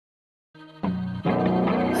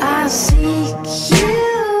I'll seek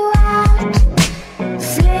you out,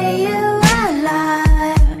 flay you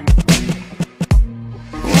alive.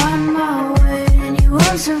 One more word and you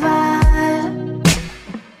won't survive.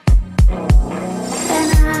 And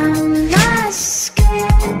I'm not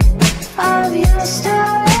scared of your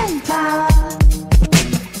stolen power.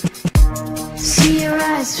 See your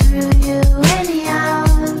eyes through you anyhow.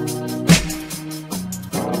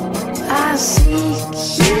 I'll seek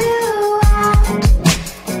you out,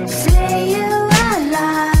 flay you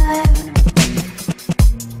alive.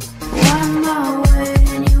 One more word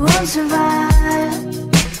and you won't survive.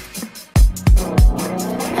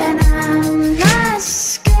 And I'm not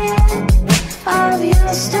scared of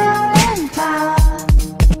your stolen power.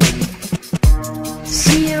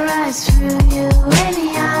 See your eyes through you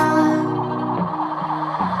anyhow.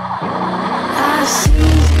 I see.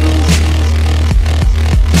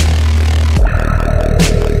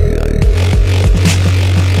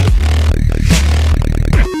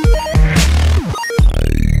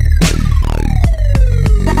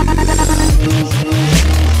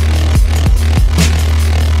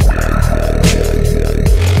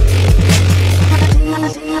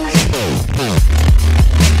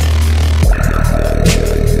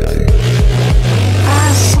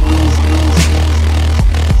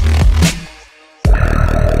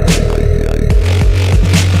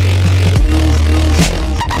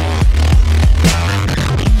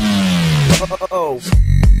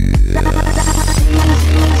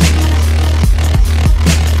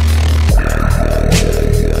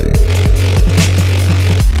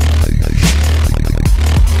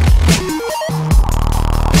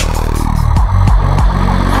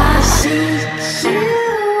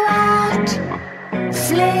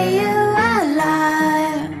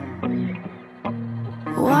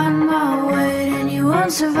 One more word and you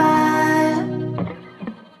won't survive.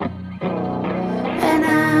 And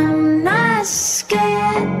I'm not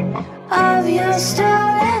scared of your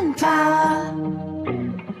stolen power.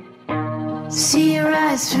 See your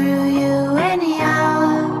eyes through you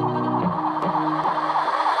anyhow.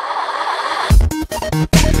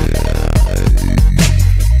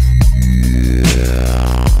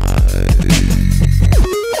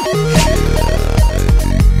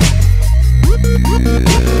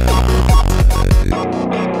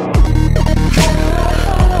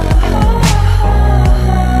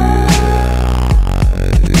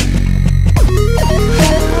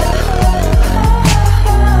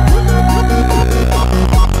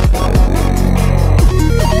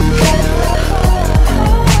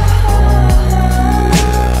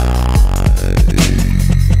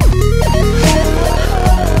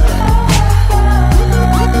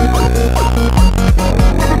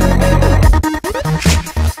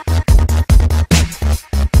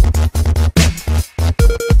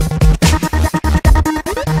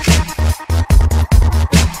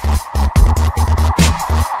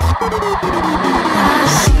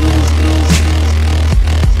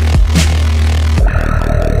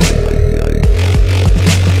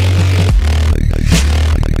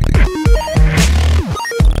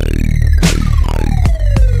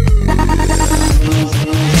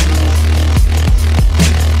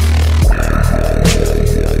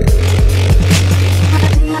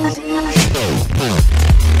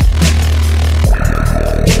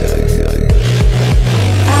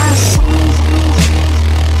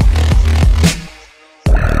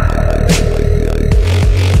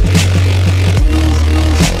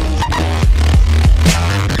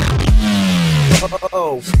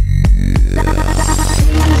 Oh.